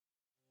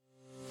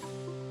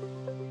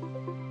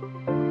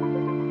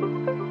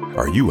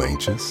Are you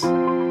anxious,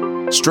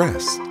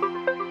 stressed,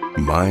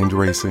 mind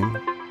racing?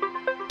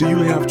 Do you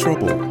have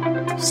trouble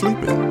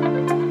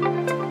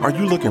sleeping? Are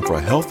you looking for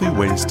healthy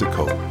ways to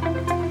cope?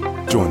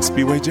 Join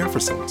Speedway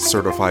Jefferson,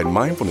 certified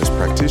mindfulness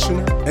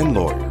practitioner and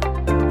lawyer,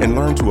 and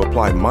learn to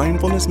apply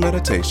mindfulness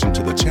meditation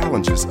to the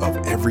challenges of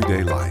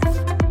everyday life.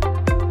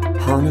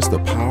 Harness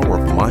the power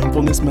of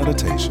mindfulness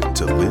meditation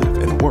to live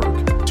and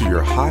work to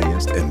your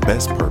highest and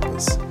best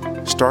purpose,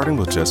 starting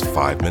with just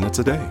 5 minutes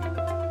a day.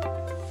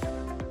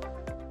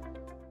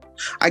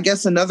 I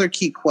guess another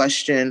key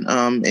question,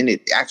 and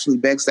it actually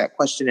begs that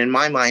question in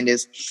my mind,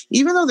 is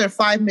even though they're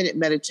 5-minute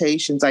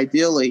meditations,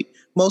 ideally,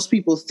 most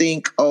people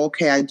think, oh,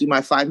 okay, I do my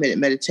 5-minute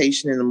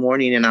meditation in the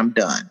morning and I'm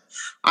done.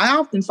 I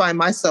often find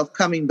myself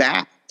coming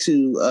back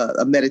to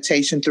a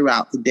meditation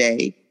throughout the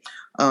day.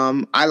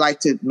 I like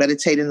to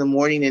meditate in the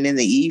morning and in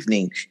the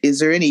evening. Is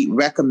there any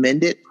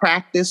recommended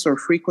practice or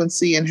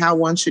frequency and how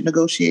one should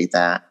negotiate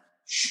that?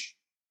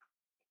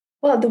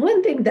 Well, the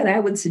one thing that I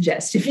would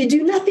suggest, if you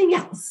do nothing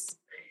else,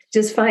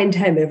 just find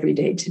time every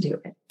day to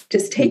do it.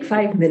 Just take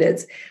 5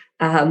 minutes.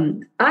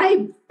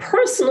 I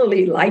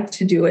personally like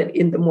to do it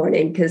in the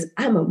morning because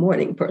I'm a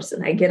morning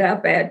person. I get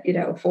up at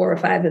 4 or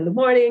 5 in the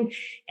morning,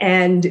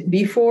 and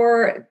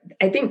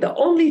I think the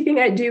only thing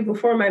I do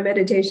before my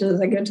meditation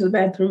is I go to the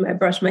bathroom, I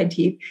brush my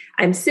teeth.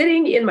 I'm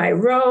sitting in my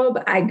robe.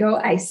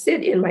 I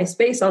sit in my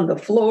space on the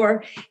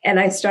floor, and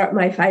I start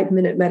my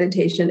 5-minute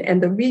meditation.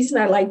 And the reason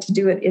I like to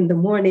do it in the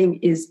morning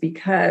is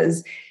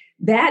because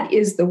that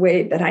is the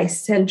way that I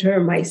center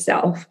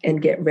myself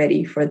and get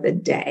ready for the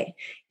day.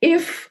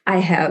 If I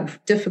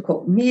have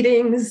difficult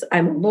meetings,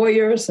 I'm a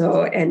lawyer,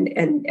 so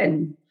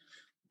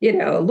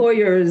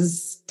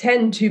lawyers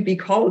tend to be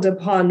called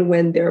upon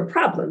when there are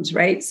problems,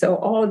 right? So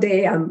all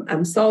day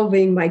I'm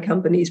solving my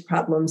company's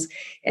problems,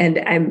 and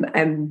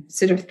I'm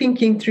sort of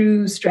thinking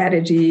through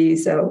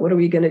strategies. So what are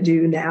we going to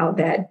do now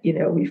that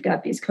we've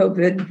got these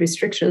COVID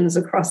restrictions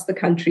across the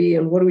country,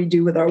 and what do we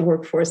do with our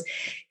workforce?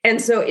 And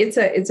so it's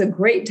a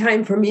great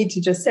time for me to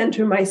just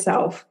center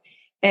myself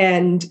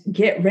and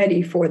get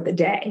ready for the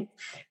day.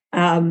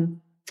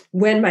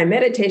 When my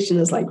meditation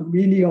is like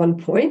really on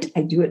point,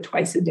 I do it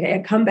twice a day. I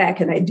come back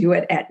and I do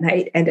it at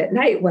night. And at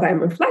night, what I'm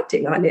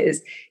reflecting on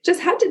is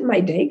just how did my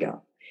day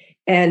go?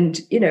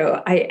 And,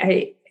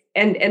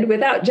 and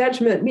without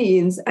judgment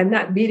means I'm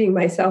not beating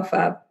myself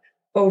up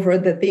over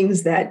the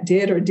things that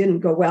did or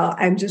didn't go well.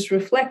 I'm just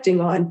reflecting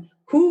on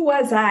who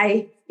was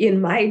I in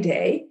my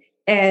day?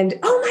 And,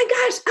 oh my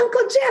gosh,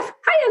 Uncle Jeff.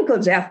 Hi, Uncle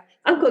Jeff.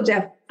 Uncle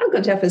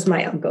Jeff is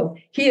my uncle.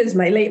 He is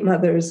my late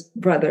mother's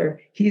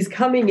brother. He's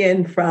coming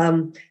in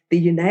from the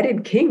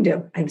United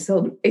Kingdom.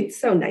 It's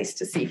so nice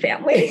to see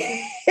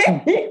family.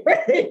 And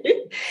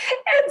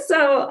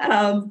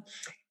so,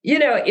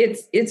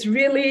 it's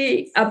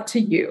really up to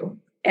you.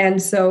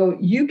 And so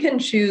you can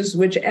choose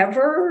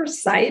whichever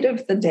side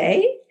of the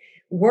day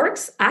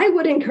works. I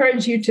would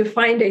encourage you to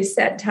find a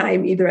set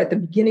time either at the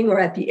beginning or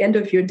at the end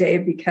of your day,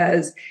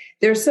 because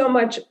there's so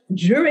much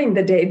during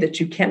the day that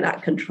you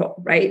cannot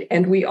control, right?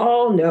 And we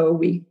all know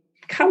we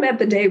come at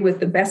the day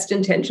with the best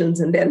intentions,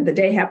 and then the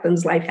day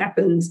happens, life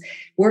happens,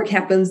 work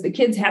happens, the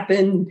kids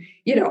happen,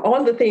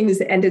 all the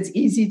things, and it's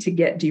easy to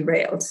get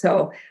derailed.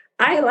 So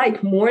I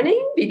like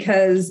morning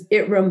because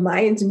it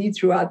reminds me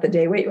throughout the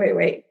day,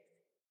 wait.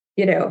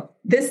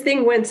 This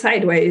thing went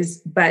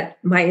sideways, but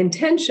my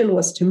intention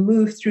was to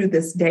move through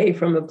this day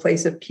from a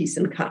place of peace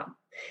and calm.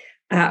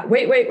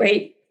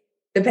 Wait.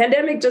 The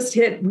pandemic just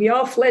hit. We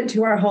all fled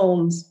to our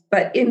homes,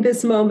 but in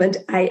this moment,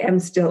 I am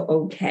still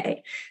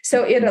okay.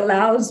 So it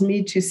allows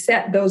me to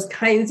set those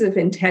kinds of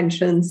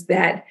intentions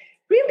that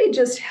really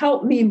just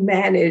help me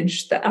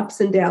manage the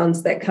ups and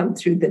downs that come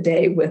through the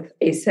day with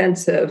a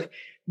sense of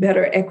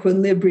better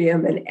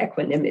equilibrium and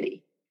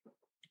equanimity.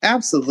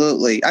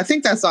 Absolutely. I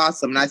think that's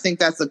awesome. And I think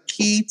that's a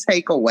key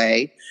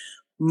takeaway.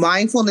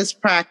 Mindfulness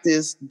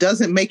practice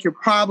doesn't make your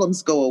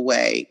problems go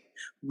away,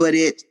 but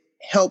it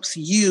helps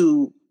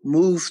you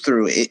move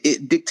through.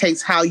 It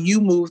dictates how you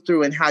move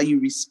through and how you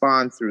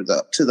respond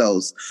to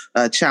those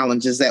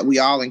challenges that we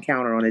all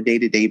encounter on a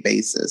day-to-day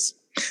basis.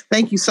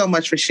 Thank you so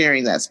much for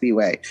sharing that,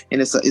 Speedway.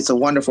 And it's a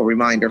wonderful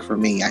reminder for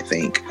me, I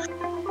think.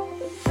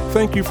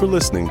 Thank you for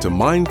listening to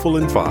Mindful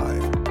in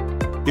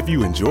 5. If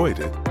you enjoyed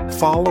it,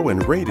 follow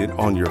and rate it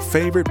on your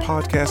favorite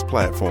podcast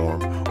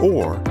platform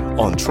or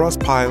on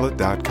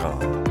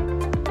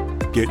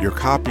trustpilot.com. Get your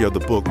copy of the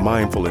book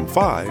Mindful in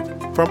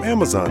 5 from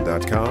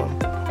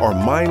Amazon.com or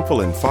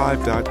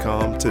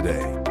mindfulin5.com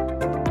today.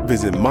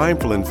 Visit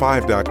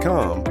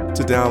mindfulin5.com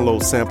to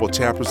download sample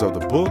chapters of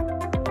the book,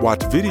 watch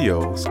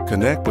videos,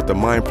 connect with the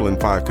Mindful in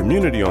 5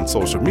 community on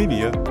social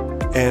media,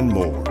 and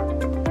more.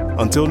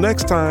 Until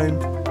next time,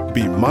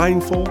 be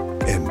mindful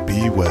and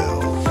be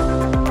well.